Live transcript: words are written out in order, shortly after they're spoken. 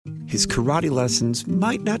his karate lessons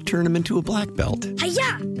might not turn him into a black belt.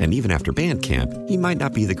 Hi-ya! And even after band camp, he might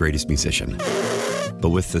not be the greatest musician.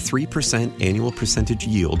 But with the 3% annual percentage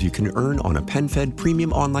yield you can earn on a PenFed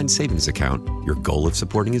premium online savings account, your goal of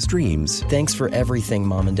supporting his dreams... Thanks for everything,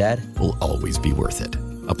 Mom and Dad. ...will always be worth it.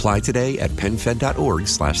 Apply today at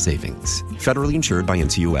PenFed.org/savings. Federally insured by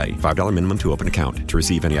NCUA. $5 minimum to open account. To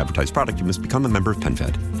receive any advertised product, you must become a member of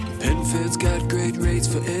PenFed. PenFed's got great rates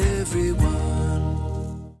for everyone.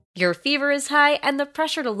 Your fever is high and the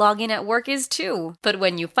pressure to log in at work is too. But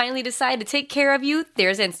when you finally decide to take care of you,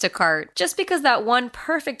 there's Instacart. Just because that one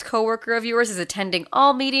perfect coworker of yours is attending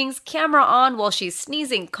all meetings, camera on while she's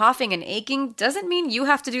sneezing, coughing, and aching, doesn't mean you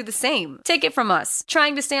have to do the same. Take it from us.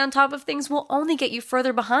 Trying to stay on top of things will only get you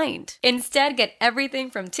further behind. Instead, get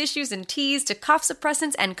everything from tissues and teas to cough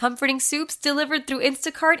suppressants and comforting soups delivered through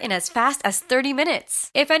Instacart in as fast as 30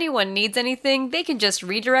 minutes. If anyone needs anything, they can just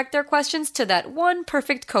redirect their questions to that one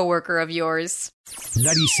perfect coworker of yours.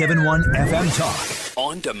 97.1 FM Talk.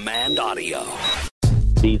 On-demand audio.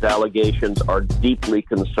 These allegations are deeply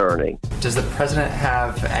concerning. Does the president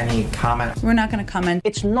have any comment? We're not going to comment.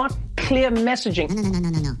 It's not clear messaging.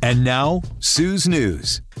 No. And now, Sue's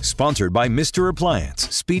News. Sponsored by Mr.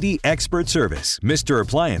 Appliance. Speedy expert service.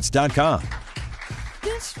 MrAppliance.com.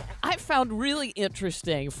 This I found really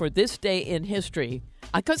interesting for this day in history,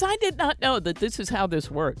 because I did not know that this is how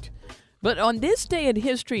this worked. But on this day in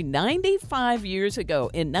history, 95 years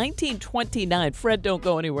ago, in 1929, Fred, don't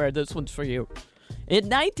go anywhere, this one's for you. In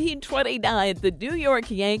 1929, the New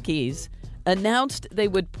York Yankees announced they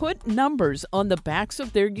would put numbers on the backs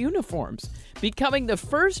of their uniforms, becoming the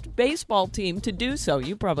first baseball team to do so.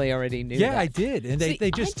 You probably already knew that. Yeah, I did. And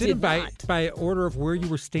they just did it by order of where you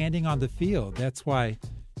were standing on the field. That's why...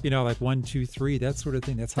 like 1, 2, 3, that sort of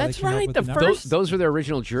thing. That's how they came up with the numbers. Those were their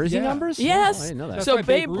original jersey numbers? Yes. Oh, I didn't know that. That's so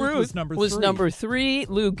Babe Ruth was number 3.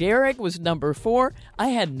 Lou Gehrig was number 4. I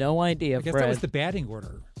had no idea, I guess Fred. that was the batting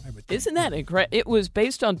order. Isn't that incredible? It was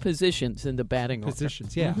based on positions in the batting order.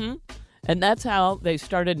 Positions, yeah. Mm-hmm. And that's how they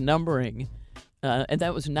started numbering. And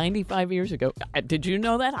that was 95 years ago. Did you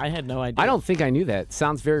know that? I had no idea. I don't think I knew that.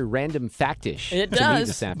 Sounds very random factish. It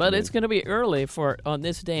does, but it's going to be early on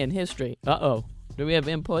this day in history. Uh-oh. Do we have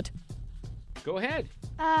input? Go ahead.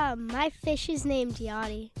 My fish is named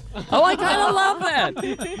Yachty. Oh, I kind of love that.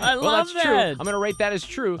 I love that's that. True. I'm going to rate that as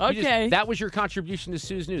true. Okay. That was your contribution to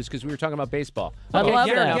Sue's News because we were talking about baseball. I love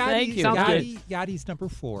that. Enough. Thank you. Yachty's number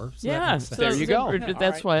 4. So yeah. There you go.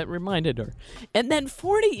 That's why it reminded her. And then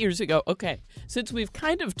 40 years ago, okay, since we've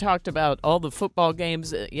kind of talked about all the football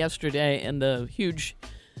games yesterday and the huge...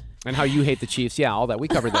 And how you hate the Chiefs. Yeah, all that. We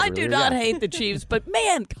covered that I earlier. do not hate the Chiefs, but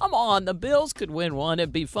man, come on. The Bills could win one.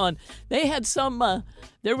 It'd be fun. They had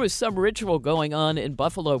there was some ritual going on in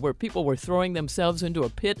Buffalo where people were throwing themselves into a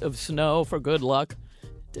pit of snow for good luck.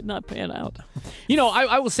 Did not pan out.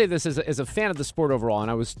 I will say this as a fan of the sport overall, and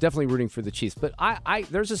I was definitely rooting for the Chiefs, but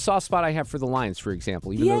there's a soft spot I have for the Lions, for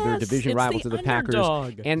example, even though they're a division rival to the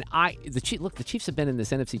underdog. Packers. And the Chiefs have been in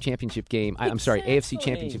this NFC Championship game. I'm sorry, AFC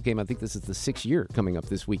Championship game. I think this is the 6th year coming up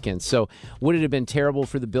this weekend. So would it have been terrible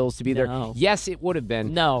for the Bills to be there? Yes, it would have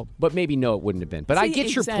been. No. But maybe no, it wouldn't have been. But I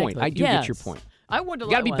get your point. I do get your point. I would. You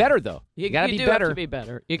got to be better, though. You got to be better. Have to be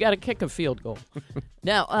better. You got to kick a field goal.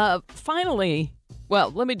 Now, finally,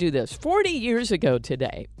 well, let me do this. 40 years ago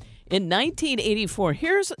today, in 1984,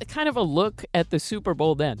 here's kind of a look at the Super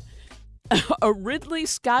Bowl then. A Ridley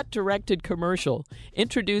Scott-directed commercial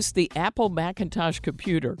introduced the Apple Macintosh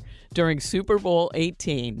computer during Super Bowl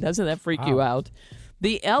 18. Doesn't that freak you out?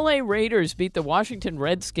 The L.A. Raiders beat the Washington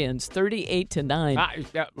Redskins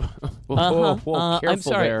 38-9. Whoa, careful I'm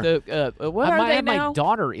sorry. there. What are they now? I have my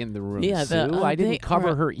daughter in the room, Yeah, Sue. I didn't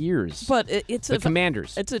cover her ears. But it's the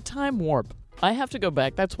Commanders. It's a time warp. I have to go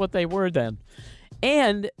back. That's what they were then.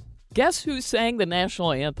 And guess who sang the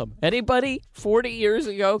national anthem? Anybody? 40 years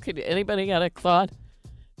ago? Anybody got a thought?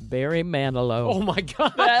 Barry Manilow. Oh, my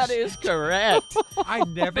God. That is correct. I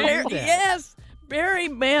never knew that. Yes. Barry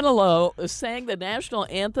Manilow sang the national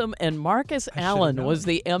anthem, and Marcus Allen was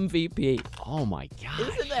the MVP. Oh, my God.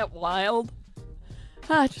 Isn't that wild?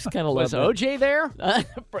 I just kind of love it. Was OJ there?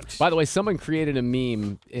 By the way, someone created a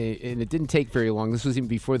meme, and it didn't take very long. This was even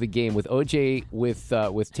before the game, with OJ,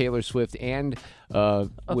 with Taylor Swift, and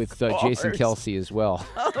with Jason Kelce as well.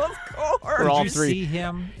 Of course. Did you see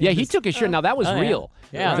him? Yeah, he took his shirt. Now, that was real.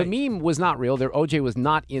 Yeah. The meme was not real. OJ was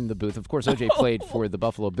not in the booth. Of course, OJ played for the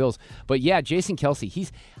Buffalo Bills. But yeah, Jason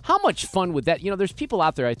Kelce, how much fun would that? There's people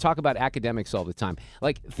out there, I talk about academics all the time.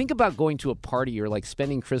 Like, think about going to a party or like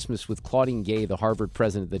spending Christmas with Claudine Gay, the Harvard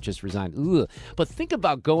president that just resigned. Ugh. But think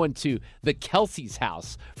about going to the Kelsey's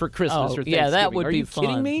house for Christmas or Thanksgiving. Yeah, that would Are be you fun.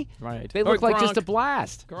 kidding me? Right. They look like just a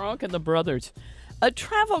blast. Gronk and the brothers. A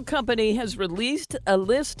travel company has released a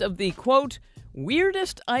list of the, quote,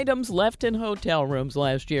 weirdest items left in hotel rooms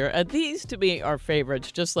last year. These, to me, are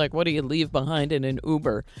favorites, just like what do you leave behind in an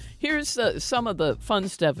Uber. Here's some of the fun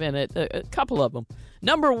stuff in it, a couple of them.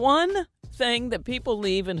 Number one thing that people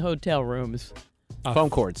leave in hotel rooms. Phone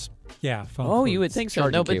cords. Yeah, phone cords. You would think so.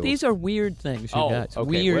 Charging No, but cables. These are weird things, you guys. Okay.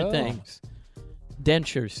 Weird things.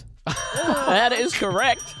 Dentures. That is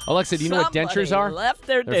correct. Alexa, do you know what dentures are? Left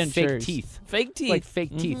their They're dentures. fake teeth. Fake teeth. Like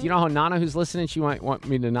fake teeth. You know how Nana, who's listening, she might want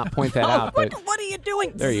me to not point that out. But What are you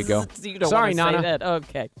doing? there you go. You don't Sorry, want to Nana. say that.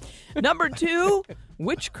 Okay. Number two,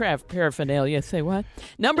 witchcraft paraphernalia. Say what?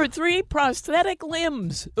 Number three, prosthetic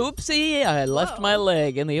limbs. Oopsie, I left my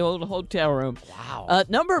leg in the old hotel room. Wow.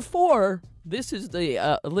 Number four, this is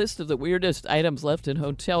the list of the weirdest items left in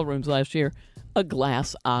hotel rooms last year. A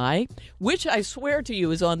glass eye, which I swear to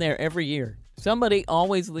you is on there every year. Somebody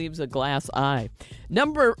always leaves a glass eye.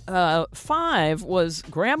 Number 5 was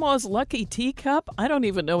Grandma's Lucky Teacup. I don't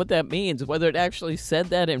even know what that means, whether it actually said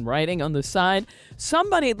that in writing on the side.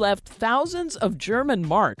 Somebody left thousands of German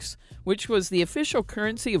marks, which was the official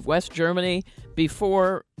currency of West Germany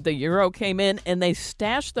before the euro came in, and they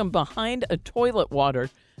stashed them behind a toilet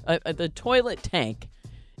the toilet tank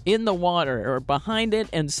in the water, or behind it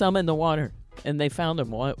and some in the water. And they found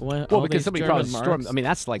them. Well, because somebody probably stormed. I mean,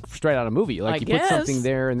 that's like straight out of a movie. Like, you put something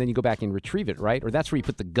there, and then you go back and retrieve it, right? Or that's where you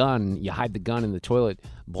put the gun. You hide the gun in the toilet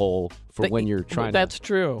bowl for when you're trying That's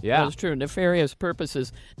true. Yeah. That's true. Nefarious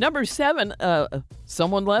purposes. Number 7,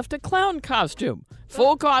 someone left a clown costume.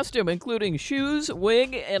 Full costume, including shoes,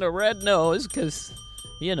 wig, and a red nose, because,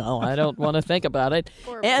 you know, I don't want to think about it.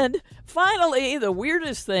 And finally, the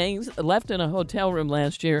weirdest things left in a hotel room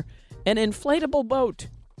last year, an inflatable boat.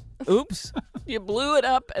 Oops. You blew it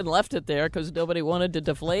up and left it there because nobody wanted to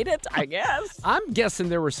deflate it, I guess. I'm guessing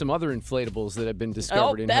there were some other inflatables that have been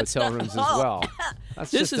discovered in hotel rooms as well.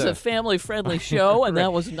 This is a family-friendly show, and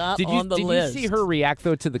that was not on the list. Did you see her react,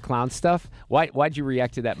 though, to the clown stuff? Why'd you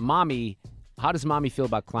react to that? Mommy, how does Mommy feel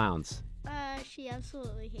about clowns? She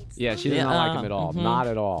absolutely hates Yeah, them. she does not like them at all. Not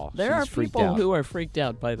at all. There are people who are freaked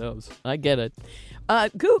out by those. I get it.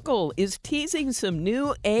 Google is teasing some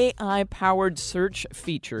new AI-powered search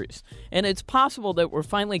features, and it's possible that we're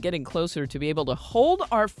finally getting closer to be able to hold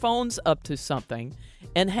our phones up to something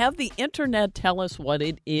and have the internet tell us what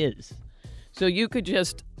it is. So you could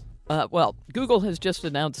just, Google has just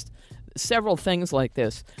announced several things like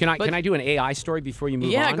this. Can I do an AI story before you move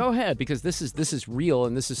on? Yeah, go ahead. Because this is real,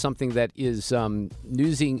 and this is something that is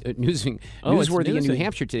newsworthy in New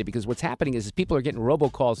Hampshire today. Because what's happening is people are getting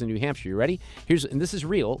robocalls in New Hampshire. You ready? And this is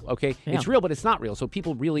real. Okay, yeah. It's real, but it's not real. So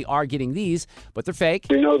people really are getting these, but they're fake.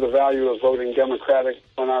 We know the value of voting Democratic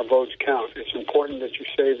when our votes count. It's important that you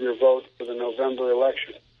save your vote for the November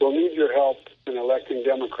election. We'll need your help in electing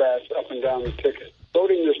Democrats up and down the ticket.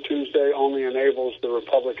 Voting this Tuesday only enables the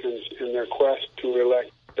Republicans in their quest to elect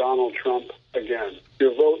Donald Trump again.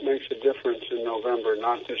 Your vote makes a difference in November,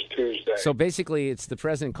 not this Tuesday. So basically, it's the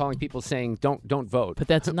president calling people saying, don't vote. But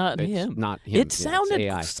that's not it's him. Not him. It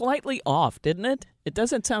sounded slightly off, didn't it? It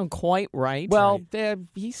doesn't sound quite right. Well,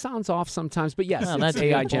 he sounds off sometimes, but yes, that's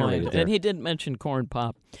AI generated. And he didn't mention corn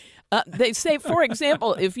pop. They say, for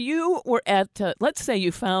example, if you were at, let's say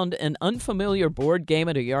you found an unfamiliar board game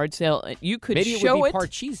at a yard sale, you could Maybe show it would be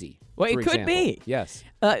Parcheesi. Well, it could example. be. Yes.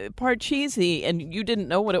 Parcheesi, and you didn't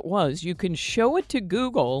know what it was. You can show it to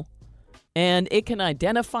Google, and it can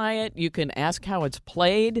identify it. You can ask how it's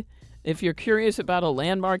played. If you're curious about a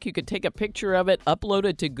landmark, you could take a picture of it, upload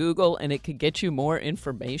it to Google, and it could get you more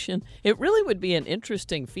information. It really would be an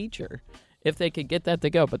interesting feature if they could get that to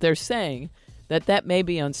go. But they're saying that may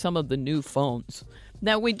be on some of the new phones.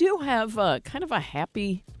 Now, we do have kind of a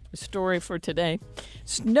happy story for today.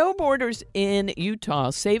 Snowboarders in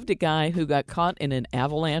Utah saved a guy who got caught in an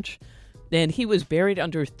avalanche, and he was buried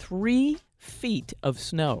under 3 feet of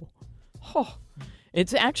snow. Oh,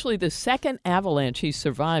 it's actually the second avalanche he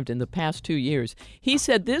survived in the past 2 years. He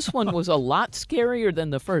said this one was a lot scarier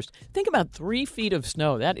than the first. Think about 3 feet of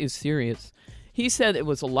snow. That is serious. He said it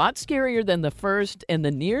was a lot scarier than the first, and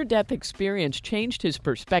the near-death experience changed his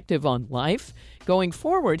perspective on life. Going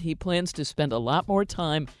forward, he plans to spend a lot more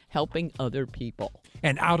time helping other people.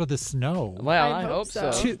 And out of the snow. Well, I hope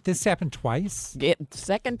so. This happened twice?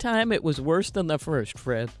 Second time, it was worse than the first,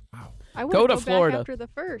 Fred. Wow. I would go to Florida back after the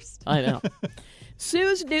first. I know.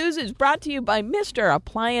 Sue's News is brought to you by Mr.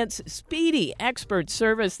 Appliance Speedy Expert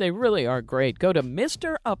Service. They really are great. Go to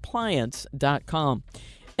MrAppliance.com.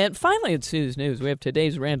 And finally, at Sue's News, we have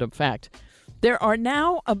today's random fact. There are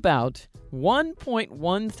now about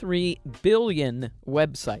 1.13 billion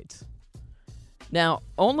websites. Now,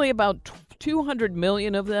 only about 200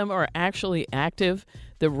 million of them are actually active.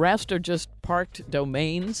 The rest are just parked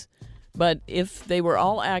domains. But if they were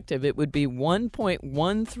all active, it would be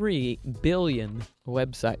 1.13 billion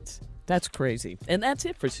websites. That's crazy. And that's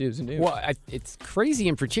it for Susan News. Well, it's crazy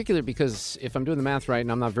in particular because if I'm doing the math right,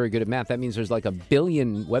 and I'm not very good at math, that means there's like a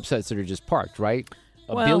billion websites that are just parked, right?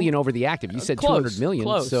 A billion over the active. You said close, 200 million,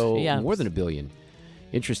 close, so yeah. more than a billion.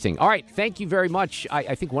 Interesting. All right, thank you very much.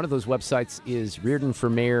 I think one of those websites is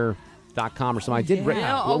ReardonForMayor.com or something.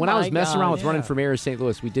 When I was messing around with Running for Mayor of St.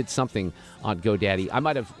 Louis, we did something on GoDaddy. I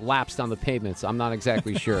might have lapsed on the payments. I'm not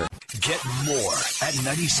exactly sure. Get more at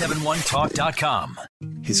 971talk.com.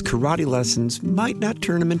 His karate lessons might not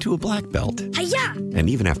turn him into a black belt. Hi-ya! And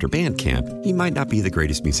even after band camp, he might not be the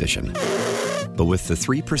greatest musician. But with the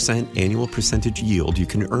 3% annual percentage yield you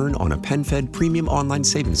can earn on a PenFed premium online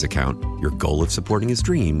savings account, your goal of supporting his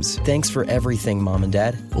dreams... Thanks for everything, Mom and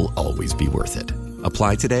Dad. ...will always be worth it.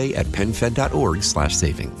 Apply today at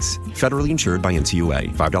PenFed.org/savings. Federally insured by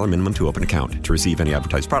NCUA. $5 minimum to open account. To receive any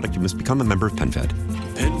advertised product, you must become a member of PenFed.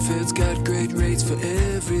 PenFed's got great rates for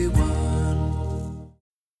everyone.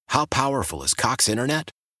 How powerful is Cox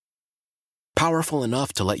Internet? Powerful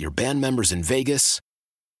enough to let your band members in Vegas,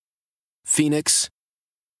 Phoenix,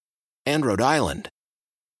 and Rhode Island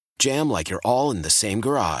jam like you're all in the same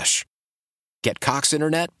garage. Get Cox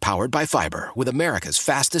Internet powered by fiber with America's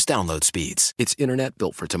fastest download speeds. It's internet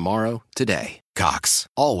built for tomorrow, today. Cox,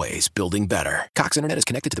 always building better. Cox Internet is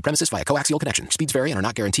connected to the premises via coaxial connection. Speeds vary and are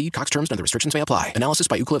not guaranteed. Cox terms and other restrictions may apply. Analysis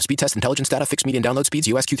by Ookla of Speed Test Intelligence Data. Fixed median download speeds.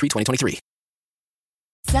 US Q3 2023.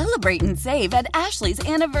 Celebrate and save at Ashley's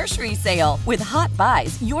Anniversary Sale. With Hot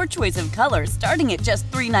Buys, your choice of colors starting at just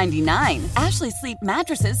 $3.99. Ashley Sleep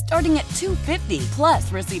mattresses starting at $2.50.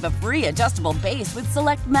 Plus, receive a free adjustable base with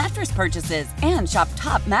select mattress purchases. And shop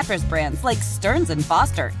top mattress brands like Stearns &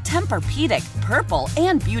 Foster, Tempur-Pedic, Purple,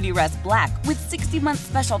 and Beautyrest Black with 60-month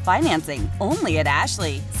special financing. Only at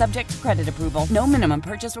Ashley. Subject to credit approval. No minimum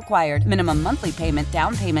purchase required. Minimum monthly payment,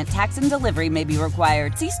 down payment, tax, and delivery may be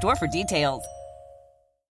required. See store for details.